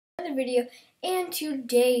another video, and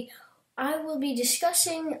today I will be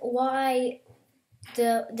discussing why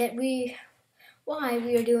we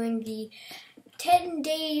are doing the 10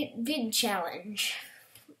 Day Vid challenge.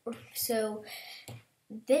 So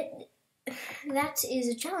that is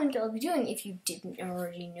a challenge I'll be doing. If you didn't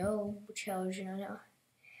already know what challenge you know.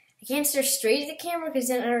 I can't stare straight at the camera because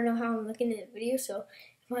then I don't know how I'm looking at the video, so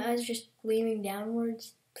if my eyes are just gleaming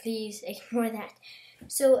downwards, please ignore that.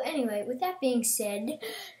 So anyway, with that being said,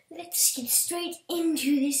 let's get straight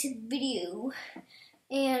into this video.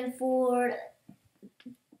 And for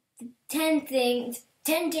the 10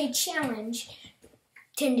 day challenge,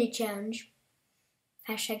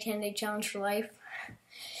 hashtag 10 day challenge for life.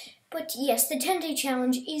 But yes, the 10 day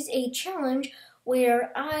challenge is a challenge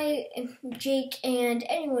where I, Jake, and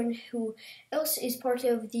anyone who else is part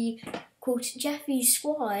of the, quote, Jeffy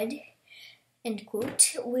squad, end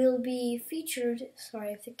quote, will be featured.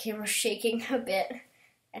 Sorry if the camera's shaking a bit.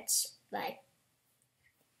 That's like,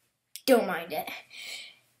 don't mind it.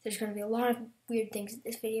 There's going to be a lot of weird things in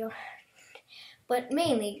this video. But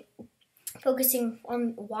mainly, focusing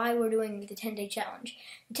on why we're doing the 10 day challenge.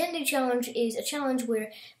 The 10 day challenge is a challenge where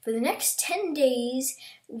for the next 10 days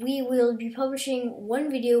we will be publishing one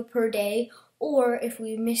video per day, or if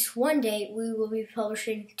we miss one day we will be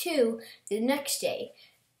publishing 2 the next day.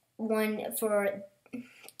 One for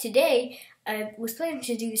today, I was planning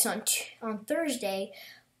to do this on Thursday,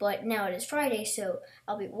 but now it is Friday, so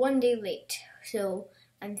I'll be 1 day late. So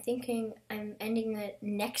I'm thinking I'm ending it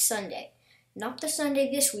next Sunday. Not the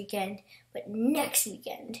Sunday this weekend, but next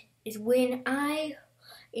weekend is when I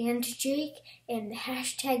and Jake and the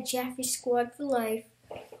hashtag Jeffy Squad for Life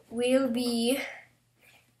will be.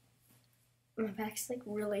 My back's like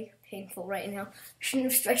really painful right now.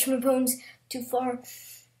 Shouldn't have stretched my bones too far.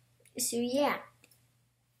 So yeah.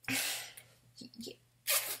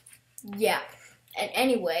 And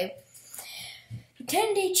anyway, the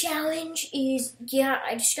 10 day challenge is,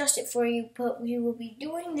 I discussed it for you, but we will be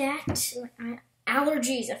doing that.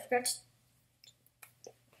 Allergies, I forgot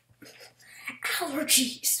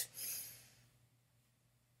allergies.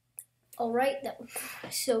 Alright,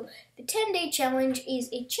 so the 10 day challenge is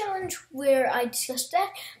a challenge where I discussed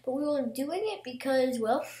that, but we will be doing it because,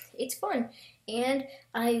 well, it's fun. And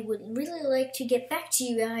I would really like to get back to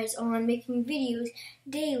you guys on making videos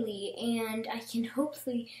daily, and I can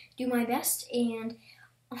hopefully do my best. And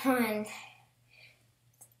on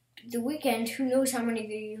the weekend, who knows how many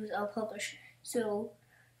videos I'll publish. So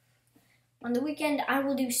on the weekend, I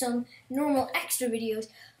will do some normal extra videos.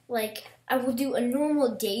 Like, I will do a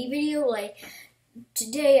normal day video. Like,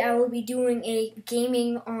 today I will be doing a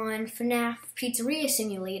gaming on FNAF Pizzeria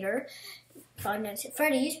Simulator. Five Nights at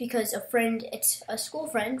Freddy's, because it's a school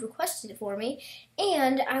friend requested it for me,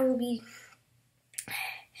 and that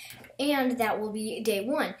will be day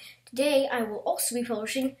 1. Today I will also be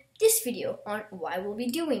publishing this video on why we'll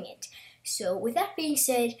be doing it. So with that being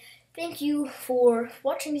said, thank you for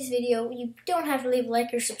watching this video. You don't have to leave a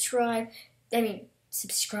like or subscribe.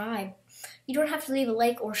 Subscribe. You don't have to leave a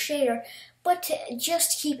like or share, but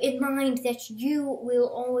just keep in mind that you will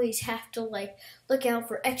always have to look out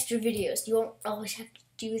for extra videos. You won't always have to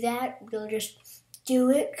do that. You'll just do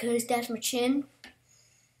it because that's my chin.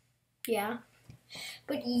 Yeah.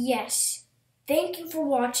 But yes, thank you for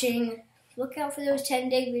watching. Look out for those 10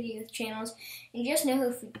 day video channels. And just know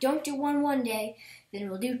if we don't do one day, then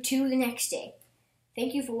we'll do 2 the next day.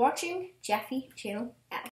 Thank you for watching. Jeffy channel out.